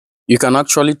You can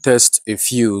actually test a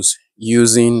fuse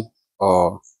using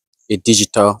a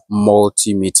digital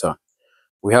multimeter.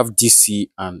 We have DC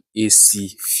and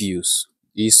AC fuse.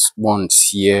 These ones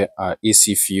here are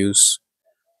AC fuse.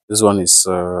 This one is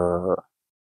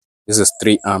this is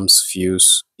 3 amps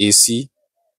fuse. AC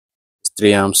is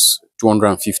 3 amps,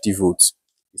 250 volts.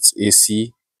 It's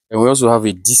AC. And we also have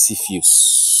a DC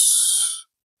fuse.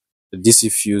 The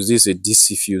DC fuse, this is a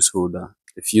DC fuse holder.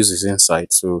 The fuse is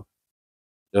inside, so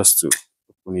just to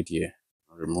open it here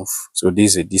and remove. So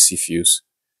this is a DC fuse.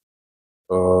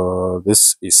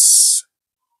 This is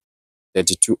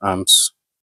 32 amps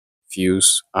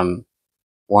fuse and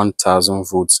 1000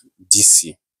 volts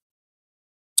DC.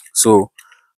 So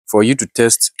for you to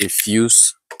test a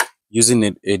fuse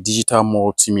using a digital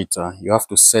multimeter, you have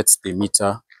to set the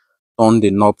meter, turn the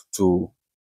knob to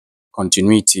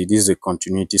continuity. This is a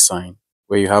continuity sign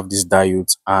where you have these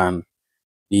diodes and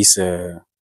this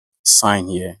sign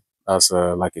here as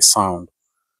like a sound.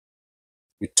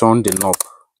 You turn the knob,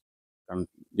 and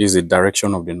this is the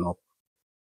direction of the knob.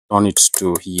 Turn it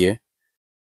to here.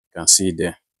 You can see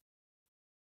there.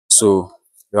 So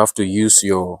you have to use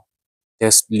your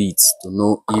test leads to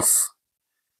know if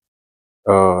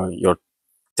your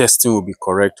testing will be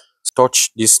correct.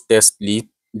 Touch this test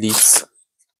leads,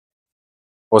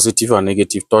 positive and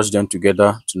negative, touch them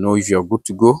together to know if you're good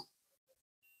to go,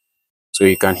 so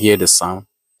you can hear the sound.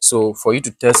 So for you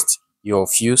to test your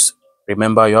fuse,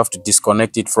 remember you have to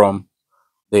disconnect it from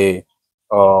the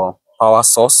power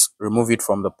source, remove it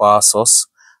from the power source,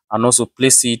 and also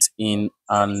place it in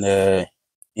an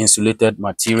insulated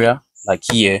material like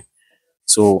here.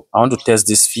 So I want to test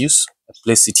this fuse. I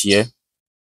place it here.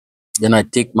 Then I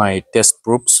take my test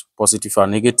probes, positive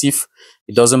and negative.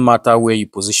 It doesn't matter where you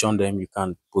position them. You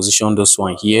can position this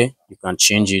one here. You can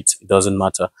change it. It doesn't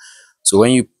matter. So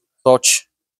when you touch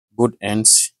both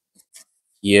ends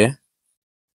here,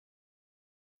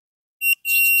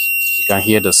 you can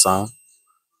hear the sound.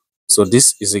 So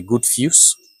this is a good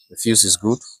fuse. The fuse is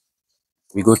good.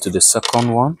 We go to the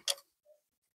second one.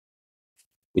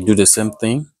 We do the same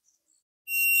thing.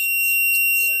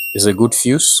 It's a good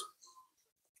fuse.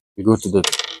 We go to the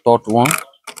third one.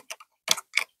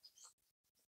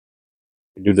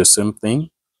 We do the same thing.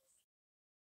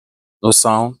 No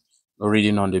sound, no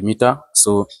reading on the meter.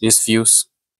 So this fuse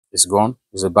is gone.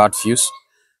 It's a bad fuse.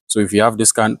 So if you have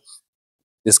this kind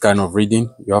of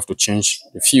reading, you have to change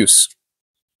the fuse.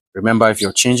 Remember, if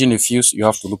you're changing the fuse, you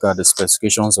have to look at the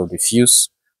specifications of the fuse.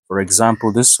 For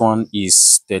example, this one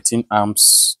is 13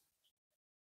 amps.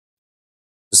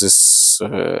 This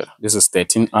is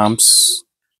 13 amps,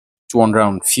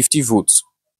 250 volts.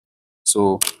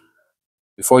 So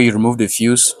before you remove the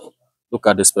fuse, look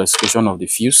at the specification of the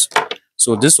fuse.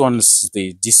 So this one is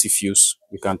the DC fuse.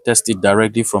 We can test it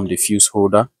directly from the fuse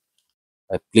holder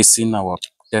by placing our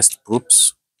test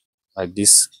probes like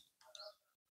this.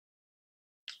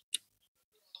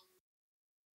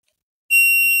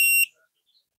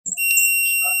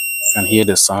 You can hear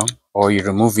the sound, or you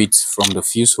remove it from the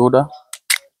fuse holder.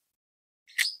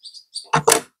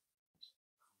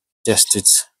 Test it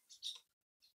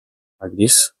like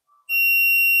this.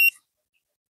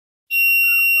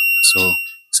 So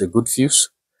it's a good fuse.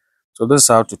 So this is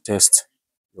how to test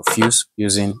your fuse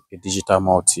using a digital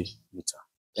multimeter.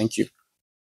 Thank you.